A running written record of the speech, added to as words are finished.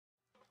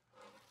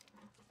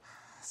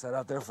Sat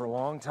out there for a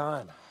long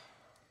time.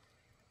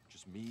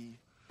 Just me,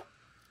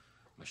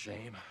 my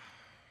shame,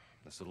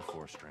 this little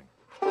four string.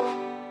 And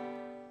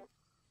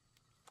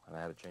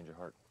I had a change of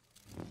heart.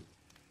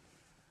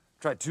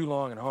 Tried too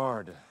long and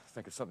hard to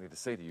think of something to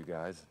say to you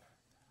guys.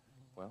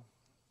 Well,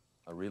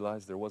 I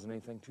realized there wasn't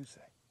anything to say.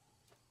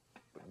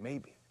 But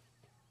maybe,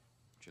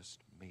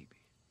 just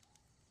maybe,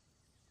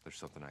 there's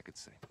something I could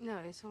say. No,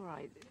 it's all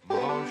right.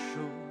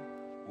 Marshall,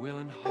 Will,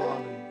 and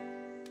Harley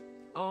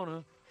on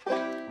a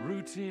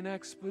routine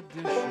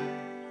expedition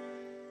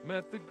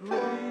met the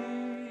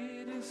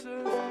greatest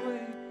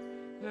earthquake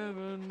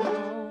ever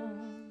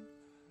known.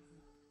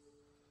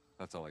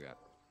 That's all I got.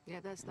 Yeah,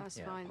 that's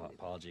fine.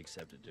 Apology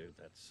accepted, dude.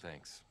 That's...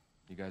 Thanks.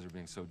 You guys are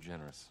being so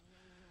generous.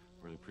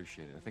 Really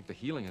appreciate it. I think the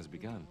healing has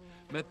begun.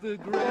 Met the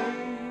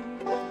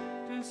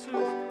greatest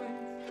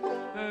earthquake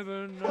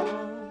ever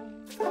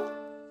known.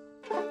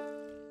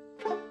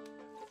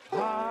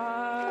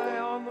 High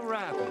on the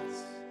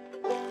rapids,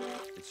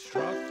 it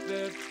struck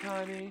their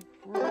tiny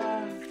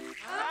raft.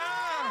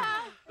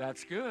 Ah!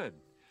 That's good.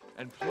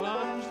 And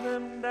plunged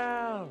them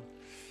down.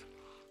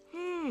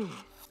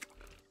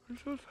 I'm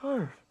so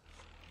tired.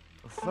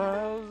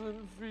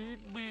 1,000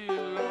 feet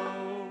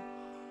below.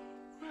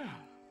 Man,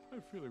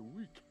 I'm feeling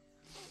weak.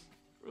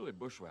 Really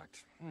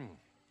bushwhacked.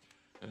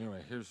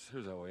 Anyway, here's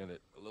how we end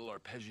it. A little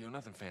arpeggio,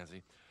 nothing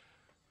fancy.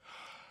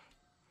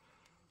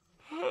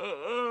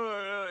 Oh, I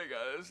really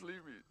gotta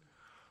sleep.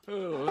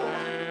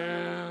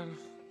 Land,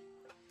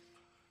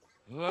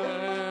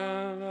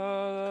 land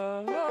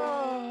of the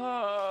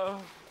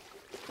love.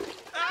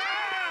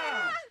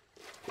 Ah!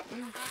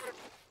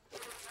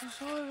 I'm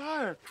so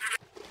tired.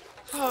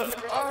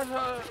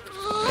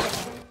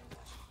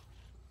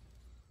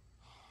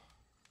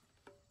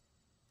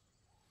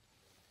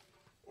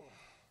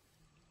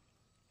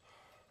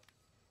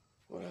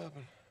 What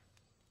happened?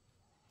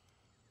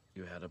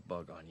 You had a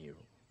bug on you,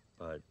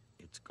 but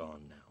it's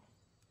gone now.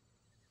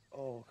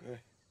 Oh, okay.